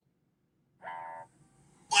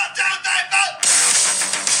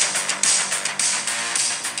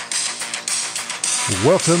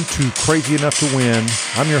Welcome to Crazy Enough to Win.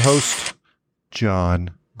 I'm your host, John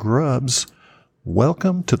Grubbs.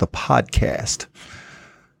 Welcome to the podcast.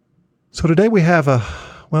 So today we have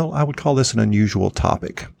I would call this an unusual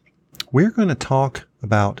topic. We're going to talk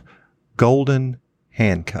about golden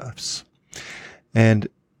handcuffs. And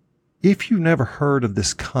if you've never heard of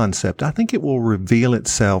this concept, I think it will reveal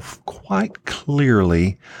itself quite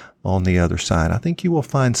clearly on the other side. I think you will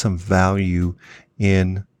find some value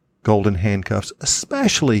in golden handcuffs,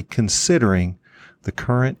 especially considering the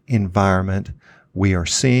current environment we are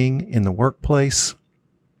seeing in the workplace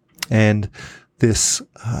and this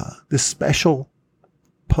special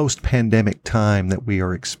post-pandemic time that we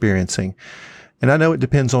are experiencing. And I know it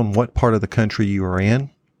depends on what part of the country you are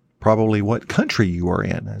in, probably what country you are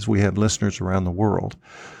in, as we have listeners around the world.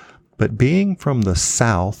 But being from the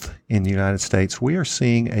South in the United States, we are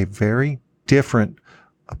seeing a very different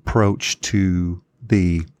approach to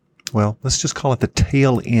let's just call it the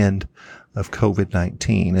tail end of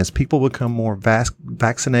COVID-19. As people become more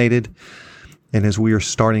vaccinated and as we are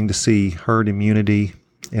starting to see herd immunity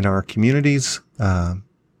in our communities,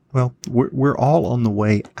 we're all on the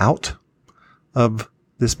way out of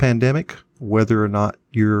this pandemic. Whether or not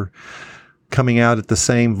you're coming out at the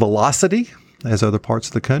same velocity as other parts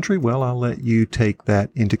of the country, well, I'll let you take that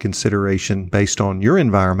into consideration based on your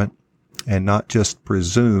environment and not just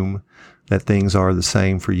presume that things are the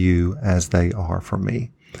same for you as they are for me.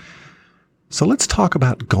 So let's talk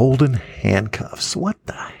about golden handcuffs. What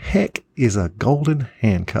the heck is a golden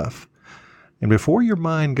handcuff? And before your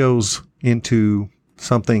mind goes into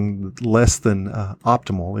something less than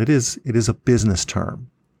optimal, it is a business term.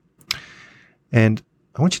 And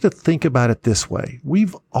I want you to think about it this way.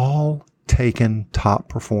 We've all taken top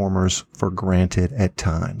performers for granted at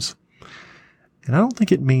times. And I don't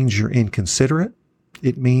think it means you're inconsiderate.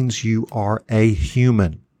 It means you are a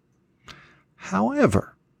human.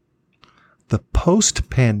 However, the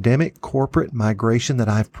post-pandemic corporate migration that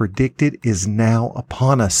I've predicted is now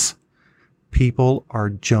upon us. People are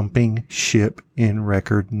jumping ship in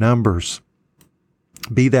record numbers.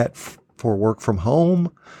 Be that for work from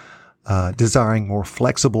home, desiring more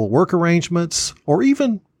flexible work arrangements, or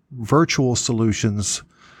even virtual solutions,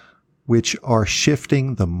 which are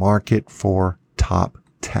shifting the market for top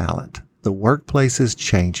talent. The workplace is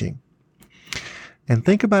changing. And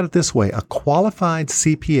think about it this way. A qualified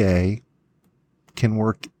CPA can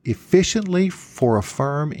work efficiently for a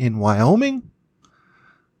firm in Wyoming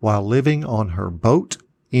while living on her boat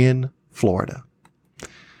in Florida.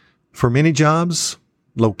 For many jobs,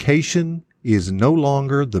 location is no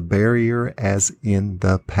longer the barrier as in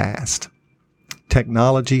the past.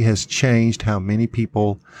 Technology has changed how many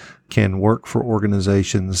people can work for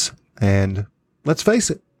organizations, and let's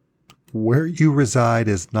face it, where you reside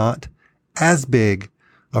is not as big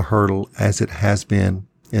a hurdle as it has been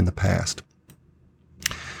in the past.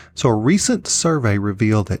 So a recent survey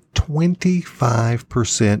revealed that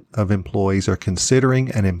 25% of employees are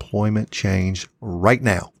considering an employment change right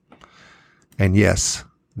now. And yes,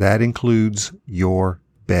 that includes your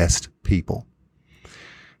best people.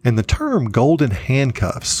 And the term golden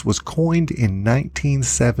handcuffs was coined in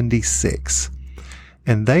 1976.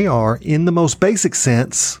 And they are, in the most basic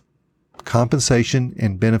sense, compensation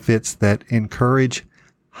and benefits that encourage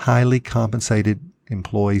highly compensated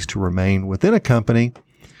employees to remain within a company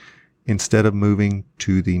instead of moving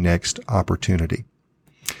to the next opportunity.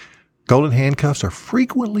 Golden handcuffs are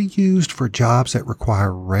frequently used for jobs that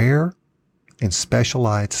require rare and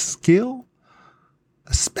specialized skill,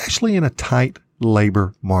 especially in a tight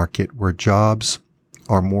labor market where jobs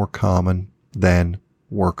are more common than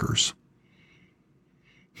workers.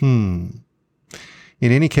 In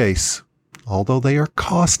any case, although they are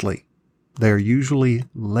costly, they are usually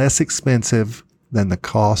less expensive than the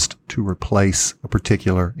cost to replace a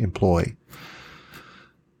particular employee.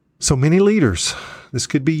 So many leaders, this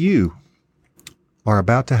could be you, are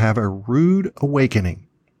about to have a rude awakening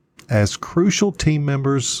as crucial team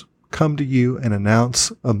members come to you and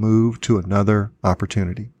announce a move to another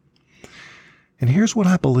opportunity. And here's what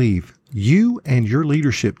I believe. You and your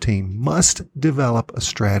leadership team must develop a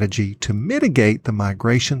strategy to mitigate the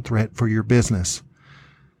migration threat for your business.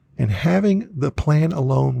 And having the plan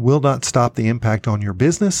alone will not stop the impact on your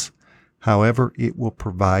business. However, it will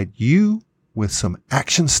provide you with some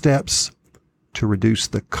action steps to reduce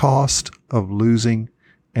the cost of losing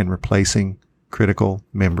and replacing critical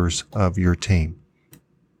members of your team.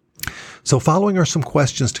 So following are some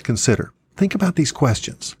questions to consider. Think about these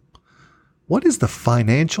questions. What is the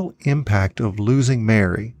financial impact of losing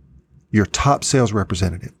Mary, your top sales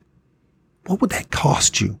representative? What would that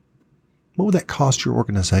cost you? What would that cost your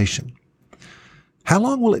organization? How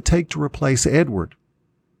long will it take to replace Edward,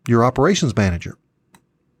 your operations manager?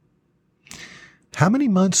 How many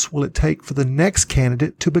months will it take for the next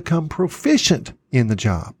candidate to become proficient in the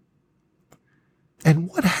job? And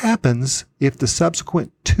what happens if the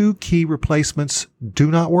subsequent 2 key replacements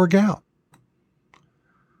do not work out?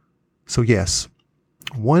 So yes,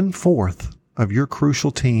 1/4 of your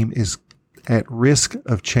crucial team is at risk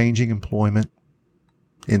of changing employment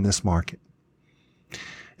in this market.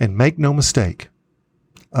 And make no mistake,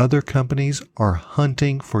 other companies are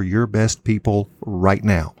hunting for your best people right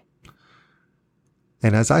now.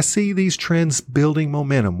 And as I see these trends building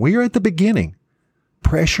momentum, we are at the beginning.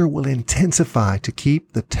 Pressure will intensify to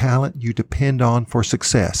keep the talent you depend on for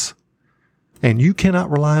success. And you cannot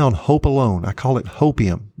rely on hope alone. I call it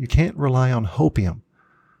hopium. You can't rely on hopium.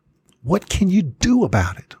 What can you do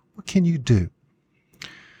about it? What can you do?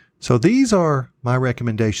 So these are my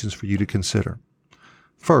recommendations for you to consider.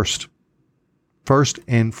 First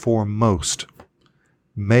and foremost,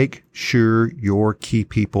 make sure your key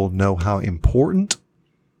people know how important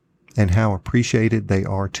and how appreciated they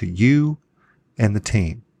are to you and the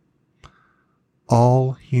team.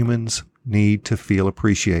 All humans need to feel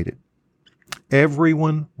appreciated.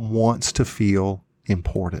 Everyone wants to feel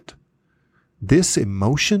important. This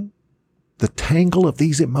emotion, the tangle of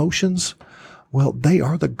these emotions, well, they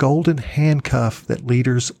are the golden handcuff that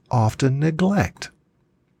leaders often neglect.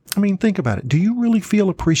 I mean, think about it. Do you really feel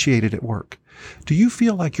appreciated at work? Do you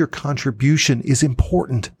feel like your contribution is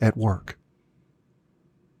important at work?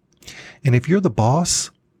 And if you're the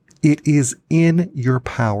boss, it is in your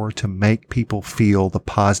power to make people feel the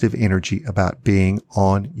positive energy about being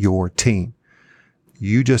on your team.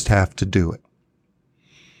 You just have to do it.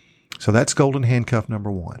 So that's golden handcuff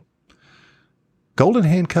number 1. Golden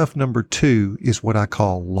handcuff number 2 is what I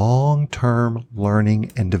call long-term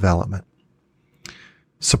learning and development.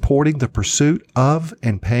 Supporting the pursuit of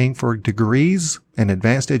and paying for degrees and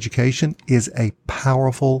advanced education is a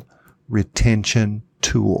powerful retention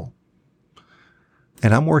tool.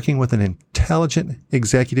 And I'm working with an intelligent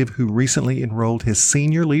executive who recently enrolled his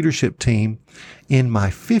senior leadership team in my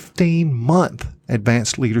 15-month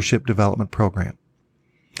advanced leadership development program.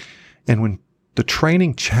 And when the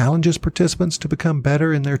training challenges participants to become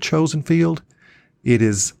better in their chosen field, it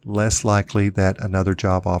is less likely that another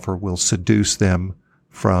job offer will seduce them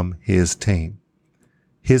from his team.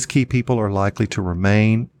 His key people are likely to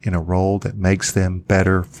remain in a role that makes them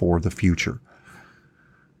better for the future.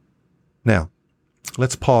 Now,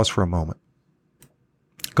 let's pause for a moment.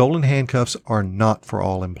 Golden handcuffs are not for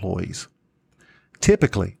all employees.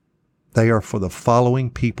 Typically, they are for the following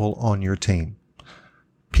people on your team.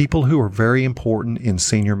 People who are very important in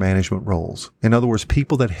senior management roles. In other words,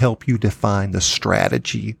 people that help you define the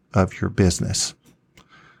strategy of your business.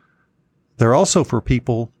 They're also for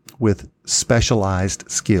people with specialized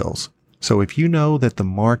skills. So if you know that the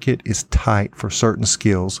market is tight for certain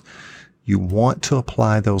skills, you want to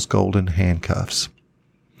apply those golden handcuffs.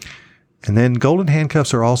 And then golden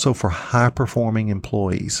handcuffs are also for high-performing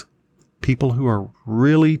employees, people who are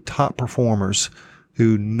really top performers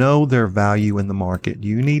who know their value in the market.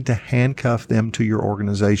 You need to handcuff them to your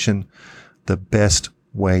organization the best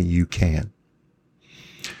way you can.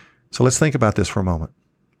 So let's think about this for a moment.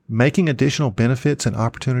 Making additional benefits and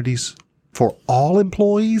opportunities for all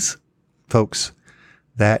employees, folks,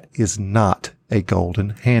 that is not a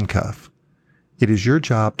golden handcuff. It is your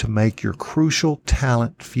job to make your crucial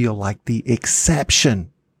talent feel like the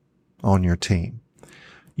exception on your team.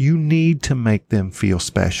 You need to make them feel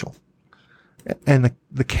special. And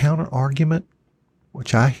the counter argument,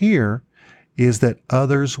 which I hear, is that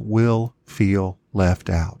others will feel left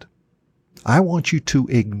out. I want you to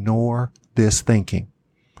ignore this thinking.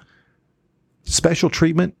 Special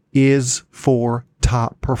treatment is for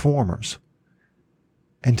top performers.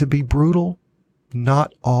 And to be brutal,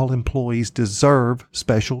 not all employees deserve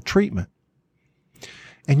special treatment.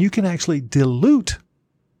 And you can actually dilute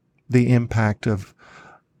the impact of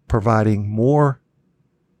providing more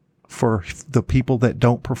for the people that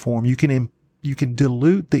don't perform. You can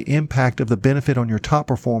dilute the impact of the benefit on your top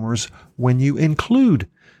performers when you include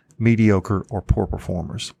mediocre or poor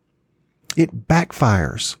performers. It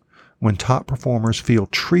backfires when top performers feel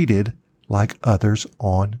treated like others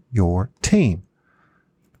on your team.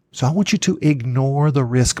 So I want you to ignore the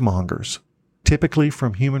risk mongers, typically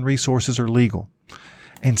from human resources or legal,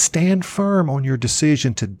 and stand firm on your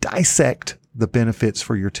decision to dissect the benefits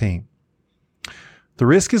for your team. The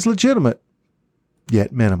risk is legitimate,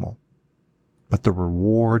 yet minimal, but the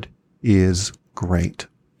reward is great.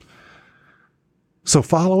 So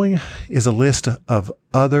following is a list of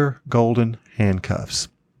other golden handcuffs.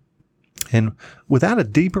 And without a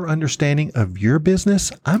deeper understanding of your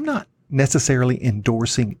business, I'm not necessarily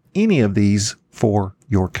endorsing any of these for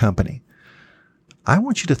your company. I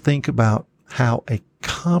want you to think about how a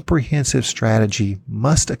comprehensive strategy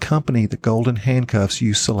must accompany the golden handcuffs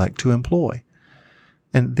you select to employ.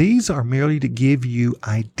 And these are merely to give you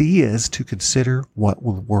ideas to consider what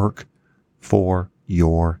will work for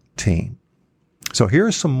your team. So here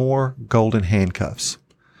are some more golden handcuffs.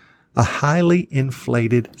 A highly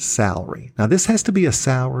inflated salary. Now, this has to be a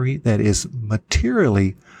salary that is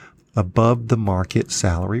materially above the market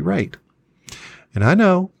salary rate. And I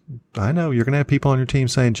know you're going to have people on your team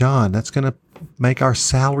saying, John, that's going to make our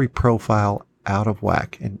salary profile out of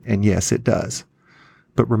whack. And yes, it does.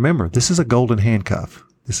 But remember, this is a golden handcuff.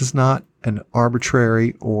 This is not an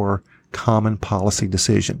arbitrary or common policy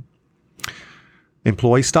decision.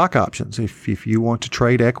 Employee stock options. If you want to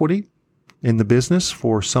trade equity in the business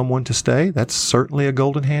for someone to stay, that's certainly a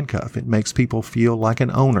golden handcuff. It makes people feel like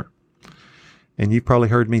an owner. And you've probably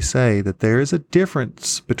heard me say that there is a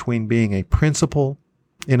difference between being a principal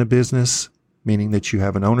in a business, meaning that you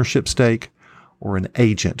have an ownership stake, or an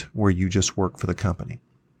agent where you just work for the company.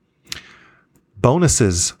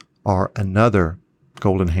 Bonuses are another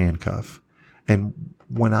golden handcuff. And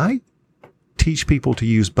when I teach people to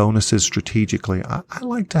use bonuses strategically, I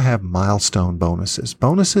like to have milestone bonuses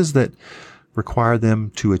that require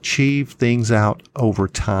them to achieve things out over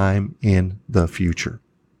time in the future.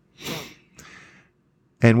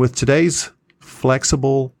 And with today's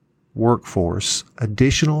flexible workforce,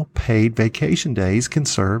 additional paid vacation days can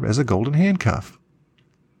serve as a golden handcuff.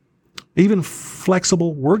 Even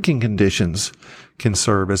flexible working conditions can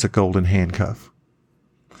serve as a golden handcuff.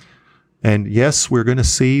 And yes, we're going to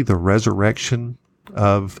see the resurrection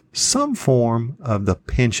of some form of the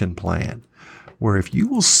pension plan, where if you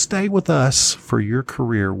will stay with us for your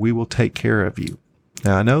career, we will take care of you.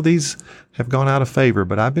 Now, I know these have gone out of favor,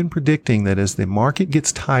 but I've been predicting that as the market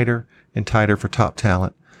gets tighter and tighter for top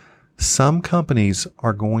talent, some companies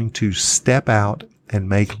are going to step out and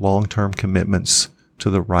make long-term commitments to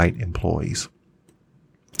the right employees.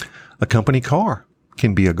 A company car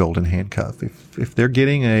can be a golden handcuff. If they're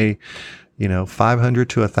getting a $500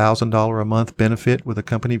 to $1,000 a month benefit with a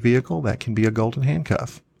company vehicle, that can be a golden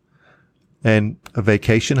handcuff. And a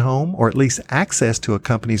vacation home, or at least access to a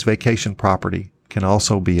company's vacation property, can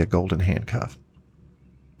also be a golden handcuff.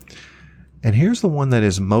 And here's the one that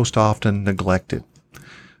is most often neglected.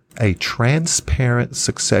 A transparent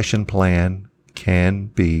succession plan can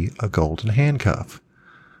be a golden handcuff.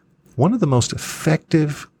 One of the most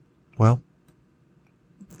effective,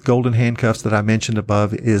 golden handcuffs that I mentioned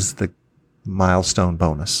above is the milestone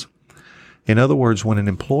bonus. In other words, when an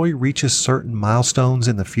employee reaches certain milestones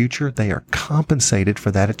in the future, they are compensated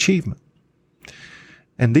for that achievement.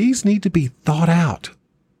 And these need to be thought out.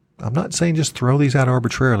 I'm not saying just throw these out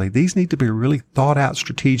arbitrarily. These need to be really thought out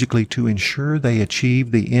strategically to ensure they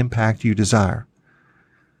achieve the impact you desire.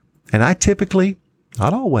 And I typically,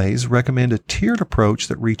 not always, recommend a tiered approach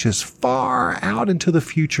that reaches far out into the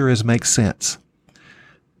future as makes sense.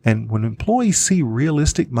 And when employees see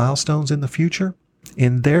realistic milestones in their future,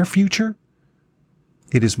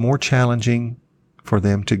 it is more challenging for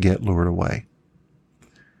them to get lured away.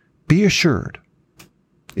 Be assured,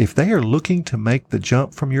 if they are looking to make the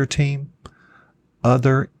jump from your team,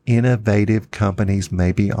 other innovative companies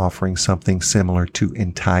may be offering something similar to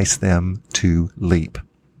entice them to leap.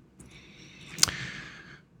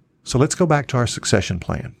 So let's go back to our succession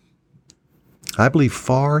plan. I believe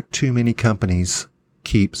far too many companies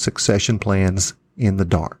keep succession plans in the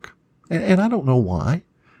dark. And I don't know why.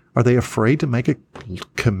 Are they afraid to make a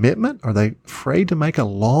commitment? Are they afraid to make a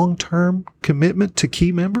long-term commitment to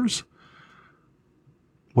key members?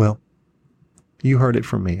 Well, you heard it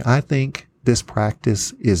from me. I think this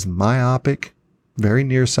practice is myopic, very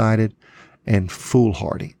nearsighted, and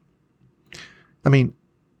foolhardy. I mean,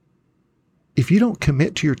 if you don't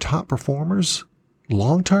commit to your top performers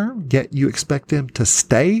long-term, yet you expect them to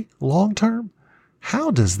stay long-term,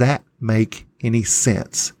 how does that make any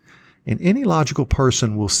sense? And any logical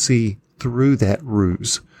person will see through that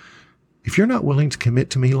ruse. If you're not willing to commit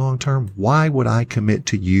to me long-term, why would I commit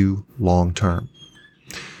to you long-term?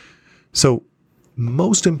 So,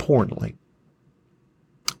 most importantly,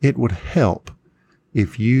 it would help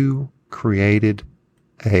if you created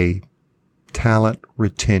a talent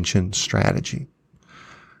retention strategy.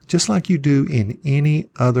 Just like you do in any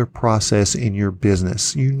other process in your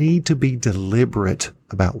business, you need to be deliberate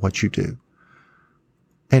about what you do.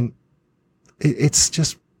 And it's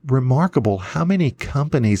just remarkable how many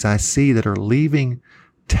companies I see that are leaving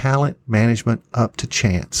talent management up to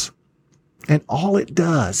chance. And all it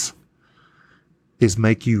does is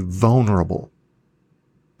make you vulnerable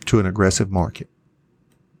to an aggressive market.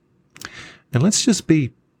 And let's just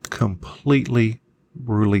be completely,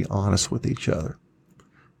 brutally honest with each other.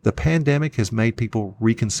 The pandemic has made people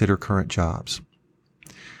reconsider current jobs.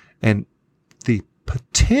 And the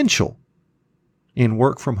potential in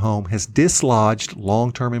work from home has dislodged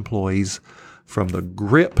long-term employees from the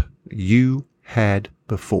grip you had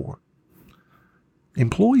before.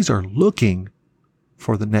 Employees are looking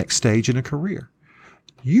for the next stage in a career.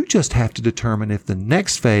 You just have to determine if the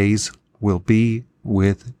next phase will be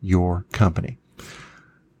with your company.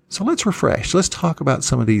 So let's refresh. Let's talk about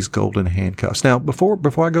some of these golden handcuffs. Now, before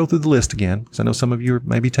I go through the list again, because I know some of you are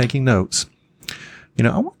maybe taking notes,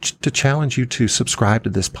 I want to challenge you to subscribe to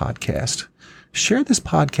this podcast. Share this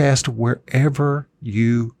podcast wherever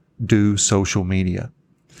you do social media.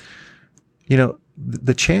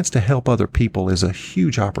 The chance to help other people is a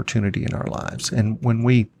huge opportunity in our lives. And when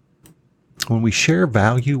we share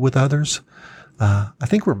value with others, I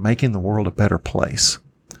think we're making the world a better place.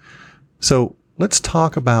 So let's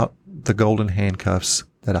talk about the golden handcuffs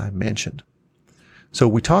that I mentioned. So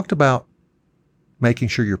we talked about making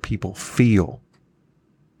sure your people feel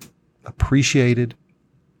appreciated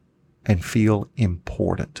and feel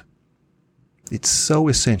important. It's so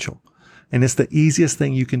essential. And it's the easiest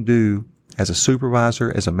thing you can do as a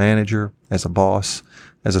supervisor, as a manager, as a boss,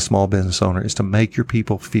 as a small business owner, is to make your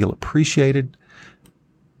people feel appreciated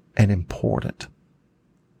and important.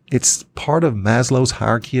 It's part of Maslow's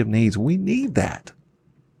hierarchy of needs. We need that.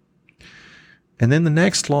 And then the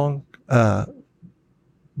next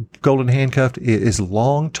golden handcuff is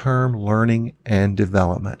long-term learning and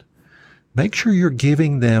development. Make sure you're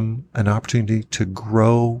giving them an opportunity to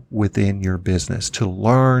grow within your business, to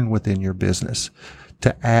learn within your business,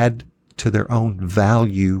 to add to their own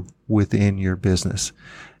value within your business.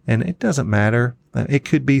 And it doesn't matter. It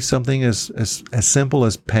could be something as simple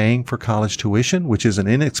as paying for college tuition, which is an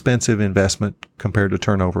inexpensive investment compared to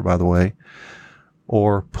turnover, by the way,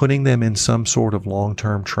 or putting them in some sort of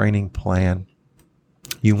long-term training plan.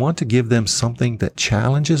 You want to give them something that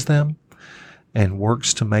challenges them and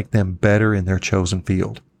works to make them better in their chosen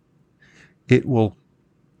field. It will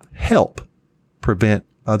help prevent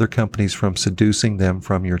other companies from seducing them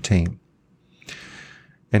from your team.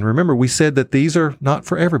 And remember, we said that these are not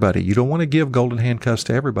for everybody. You don't want to give golden handcuffs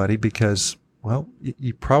to everybody because, well,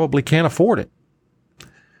 you probably can't afford it.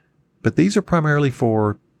 But these are primarily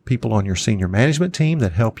for people on your senior management team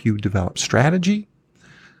that help you develop strategy,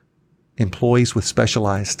 employees with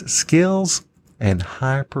specialized skills, and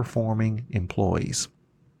high-performing employees.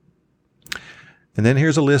 And then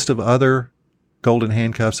here's a list of other golden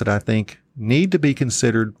handcuffs that I think need to be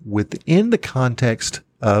considered within the context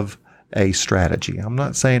of a strategy. I'm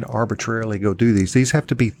not saying arbitrarily go do these. These have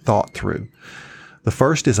to be thought through. The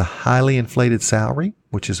first is a highly inflated salary,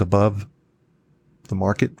 which is above the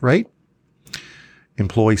market rate.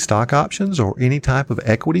 Employee stock options or any type of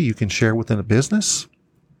equity you can share within a business.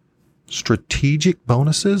 Strategic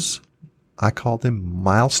bonuses. I call them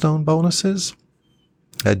milestone bonuses.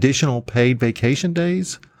 Additional paid vacation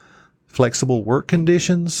days. Flexible work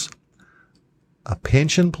conditions. A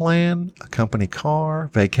pension plan, a company car,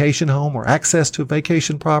 vacation home, or access to a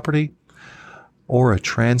vacation property, or a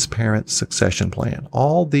transparent succession plan.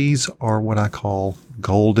 All these are what I call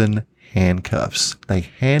golden handcuffs. They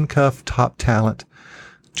handcuff top talent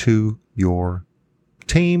to your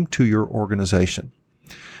team, to your organization.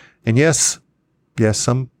 And yes,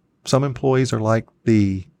 some employees are like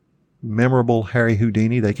the memorable Harry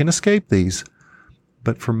Houdini. They can escape these.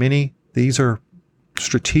 But for many, these are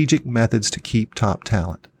strategic methods to keep top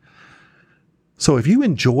talent. So if you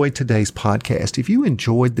enjoyed today's podcast, if you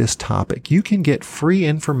enjoyed this topic, you can get free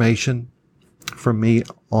information from me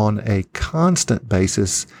on a constant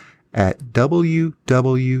basis at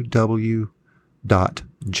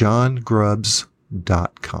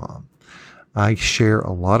www.johngrubbs.com. I share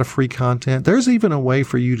a lot of free content. There's even a way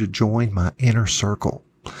for you to join my inner circle.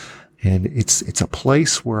 And it's a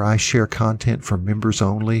place where I share content for members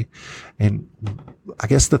only. And I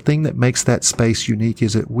guess the thing that makes that space unique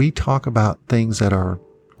is that we talk about things that are,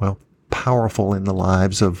 well, powerful in the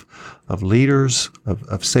lives of leaders,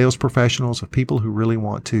 of sales professionals, of people who really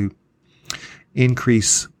want to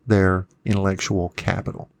increase their intellectual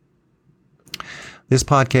capital. This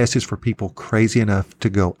podcast is for people crazy enough to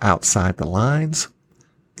go outside the lines.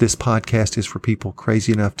 This podcast is for people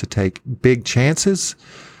crazy enough to take big chances.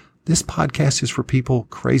 This podcast is for people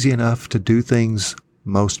crazy enough to do things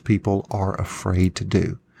most people are afraid to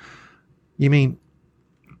do. You mean,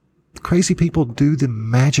 crazy people do the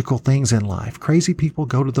magical things in life. Crazy people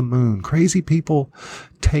go to the moon. Crazy people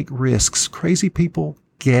take risks. Crazy people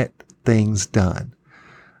get things done.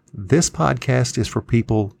 This podcast is for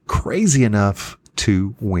people crazy enough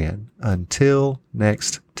to win. Until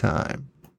next time.